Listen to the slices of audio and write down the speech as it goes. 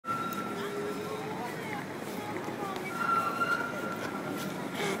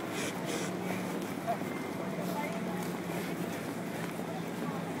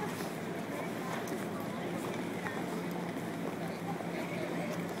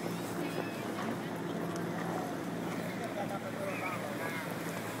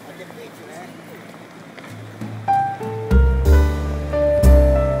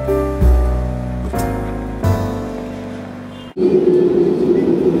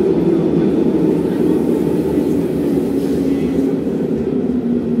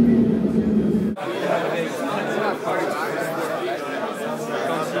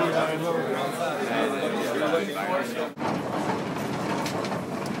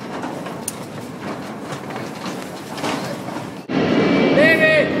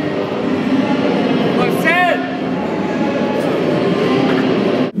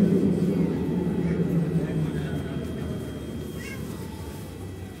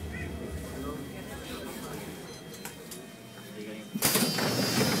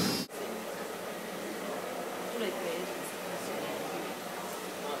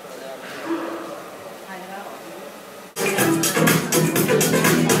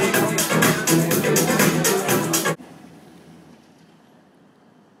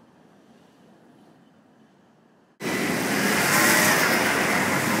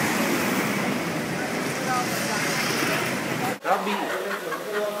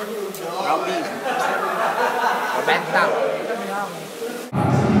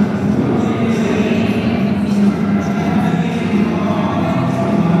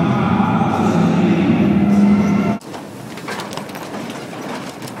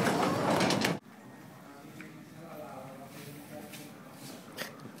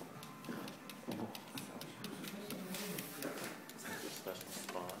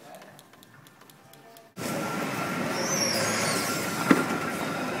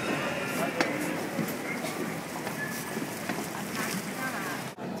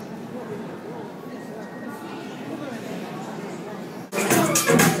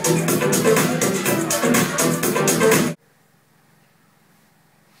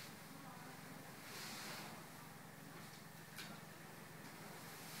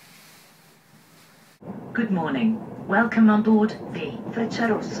Good morning. Welcome on board the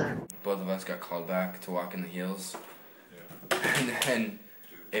Frecciarossa. Both of us got called back to walk in the heels. Yeah. And then,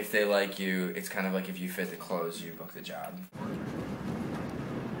 if they like you, it's kind of like if you fit the clothes, you book the job.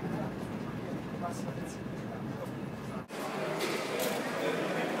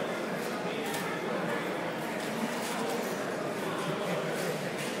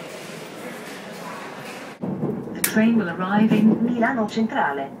 The train will arrive in Milano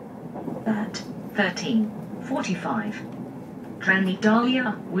Centrale at 13:45.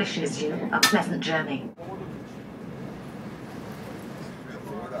 Trenitalia wishes you a pleasant journey.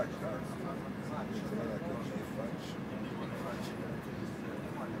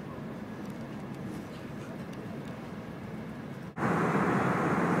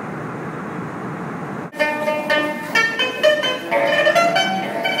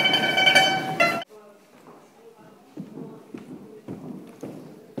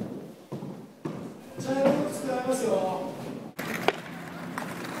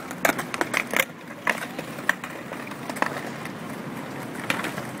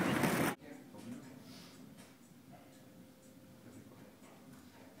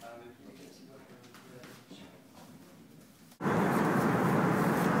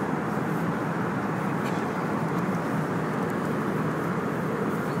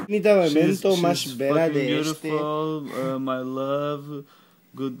 Definitivamente más bella de este. Beautiful, my love,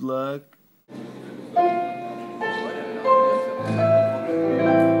 good luck.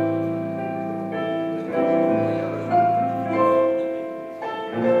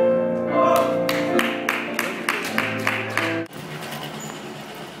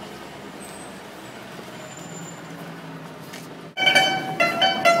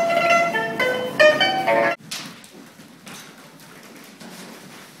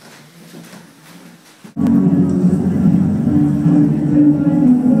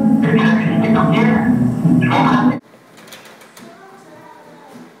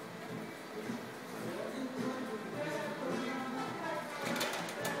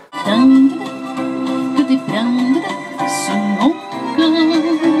 Que des plaindre sont encore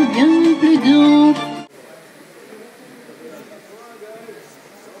bien plus doux.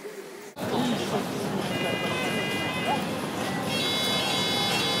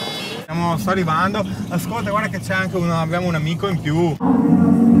 Sto arrivando. Ascolta, guarda che c'è anche abbiamo un amico in più.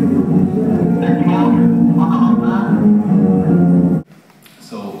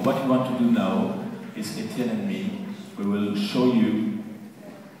 So what we want to do now is Etienne and me, we will show you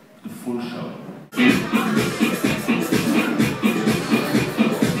the full show.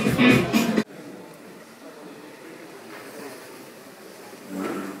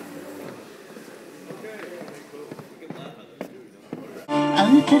 À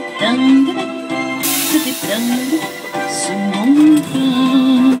t'attendre, que des plaindre sont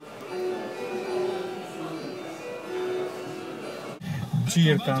encore.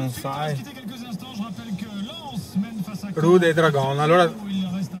 Circa, non sai. Rude e Dragon, allora.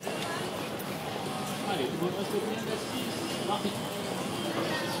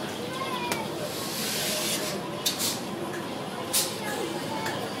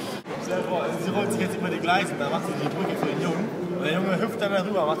 Sie rollt sich jetzt über die Gleise, da macht sie die Brücke für den Jungen. Und der Junge hüpft dann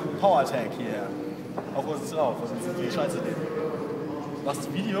darüber, macht einen Power Attack hier. Auf uns drauf, was uns die Scheiße nehmen. Machst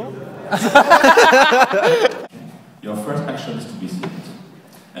du Video? Your first action is to be seated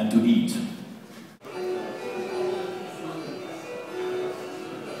and to eat.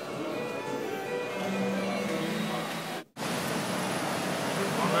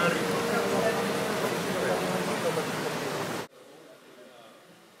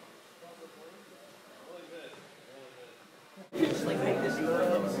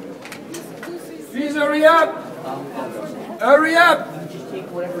 Please hurry up! Hurry up!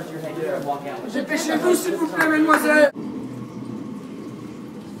 Dépêchez-vous s'il vous plaît, mademoiselle!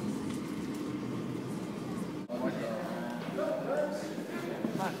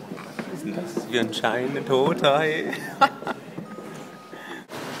 ist denn das für ein Schein, ein Toter, ey?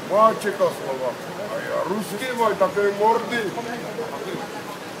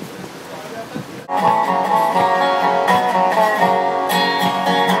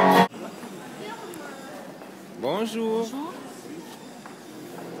 Bonjour.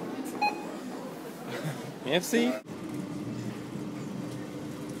 Merci.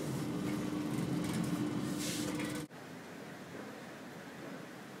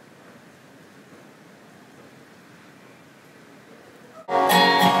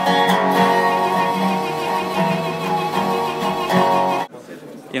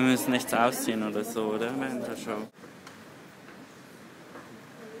 Ihr müsst nichts ausziehen oder so, oder? Während der Show.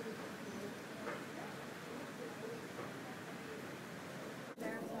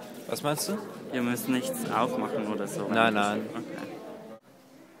 Was meinst du? Ihr müsst nichts aufmachen oder so. Nein, nein. Okay.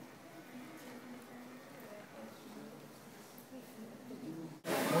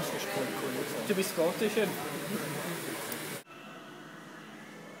 Du bist Gottischen.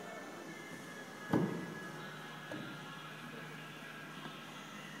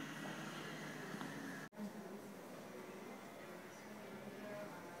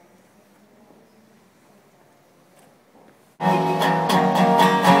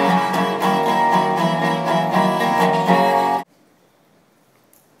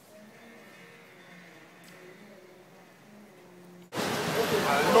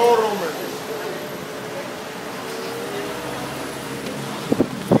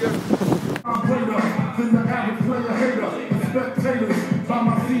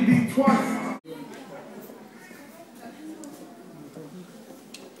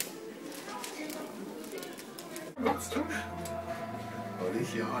 That's true. Well, at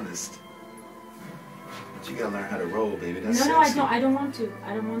least you're honest. But you gotta learn how to roll, baby. That's no, sexy. I don't want to.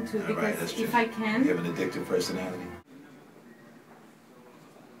 I don't want to All because right, that's true. if I can. You have an addictive personality.